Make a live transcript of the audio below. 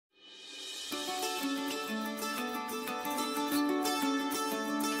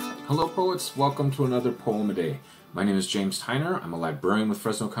Hello poets, welcome to another poem a day. My name is James Tyner. I'm a librarian with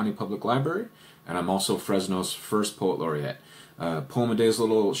Fresno County Public Library, and I'm also Fresno's first poet laureate. Poem a day is a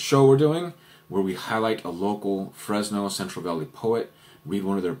little show we're doing where we highlight a local Fresno Central Valley poet, read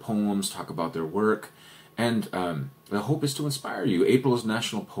one of their poems, talk about their work, and the hope is to inspire you. April is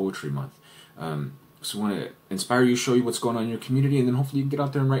National Poetry Month. So we want to inspire you, show you what's going on in your community, and then hopefully you can get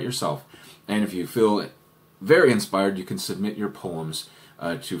out there and write yourself. And if you feel very inspired, you can submit your poems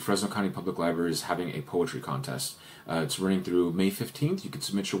to Fresno County Public Library is having a poetry contest. It's running through May 15th. You can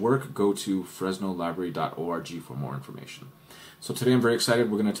submit your work. Go to fresnolibrary.org for more information. So today I'm very excited.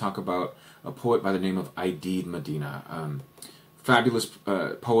 We're going to talk about a poet by the name of Aideed Medina. Fabulous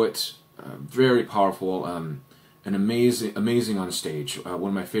poet, very powerful, and amazing on stage. One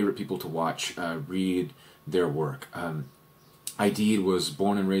of my favorite people to watch read their work. Aideed was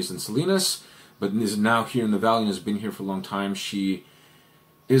born and raised in Salinas, but is now here in the Valley and has been here for a long time. She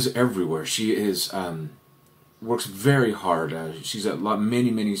is everywhere. She is works very hard. She's at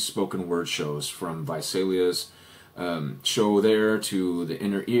many spoken word shows, from Visalia's show there to the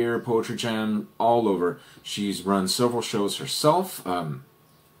Inner Ear Poetry Jam, all over. She's run several shows herself,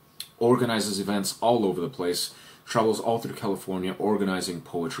 organizes events all over the place, travels all through California organizing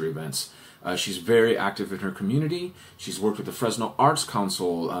poetry events. She's very active in her community. She's worked with the Fresno Arts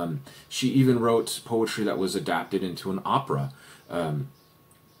Council. She even wrote poetry that was adapted into an opera.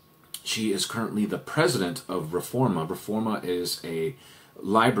 She is currently the president of Reforma. Reforma is a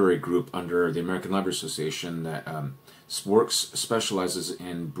library group under the American Library Association that specializes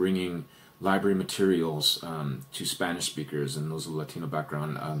in bringing library materials to Spanish speakers and those of Latino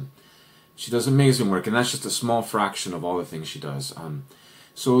background. She does amazing work, and that's just a small fraction of all the things she does.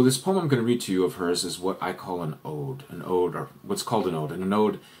 So this poem I'm going to read to you of hers is what I call an ode. An ode, or what's called an ode. And an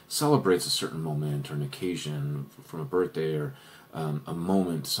ode celebrates a certain moment or an occasion, from a birthday or a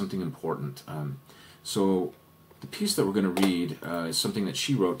moment, something important. So the piece that we're going to read is something that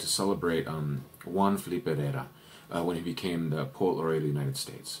she wrote to celebrate Juan Felipe Herrera when he became the Poet Laureate of the United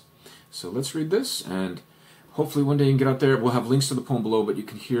States. So let's read this, and hopefully one day you can get out there. We'll have links to the poem below, but you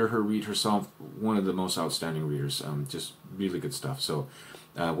can hear her read herself. One of the most outstanding readers. Just really good stuff. So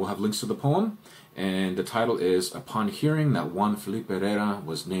we'll have links to the poem, and the title is Upon Hearing That Juan Felipe Herrera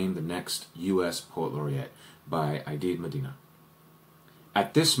Was Named the Next U.S. Poet Laureate by Aideed Medina.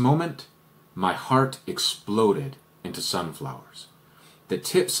 At this moment, my heart exploded into sunflowers. The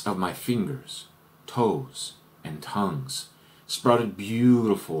tips of my fingers, toes, and tongues sprouted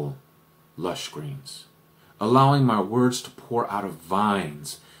beautiful, lush greens, allowing my words to pour out of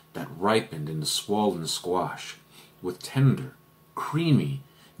vines that ripened into swollen squash with tender, creamy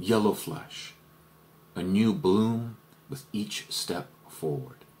yellow flesh, a new bloom with each step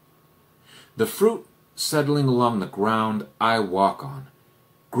forward. The fruit settling along the ground I walk on,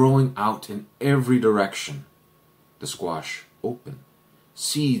 growing out in every direction. The squash open,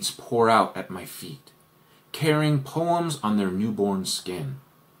 seeds pour out at my feet, carrying poems on their newborn skin.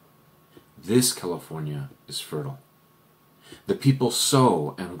 This California is fertile. The people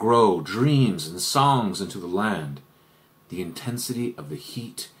sow and grow dreams and songs into the land. The intensity of the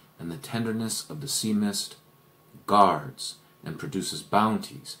heat and the tenderness of the sea mist guards and produces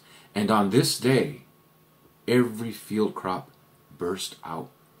bounties. And on this day, every field crop burst out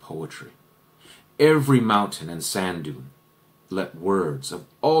poetry. Every mountain and sand dune let words of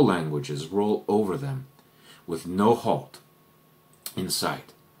all languages roll over them with no halt in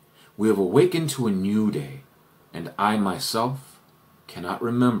sight. We have awakened to a new day, and I myself cannot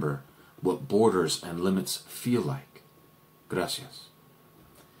remember what borders and limits feel like. Gracias.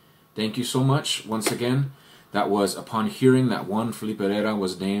 Thank you so much once again. That was Upon Hearing That Juan Felipe Herrera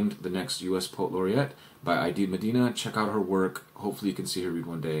Was Named the Next U.S. Poet Laureate by Aideed Medina. Check out her work. Hopefully you can see her read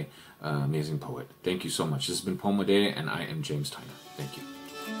one day. Amazing poet. Thank you so much. This has been Poem a Day, and I am James Tyner. Thank you.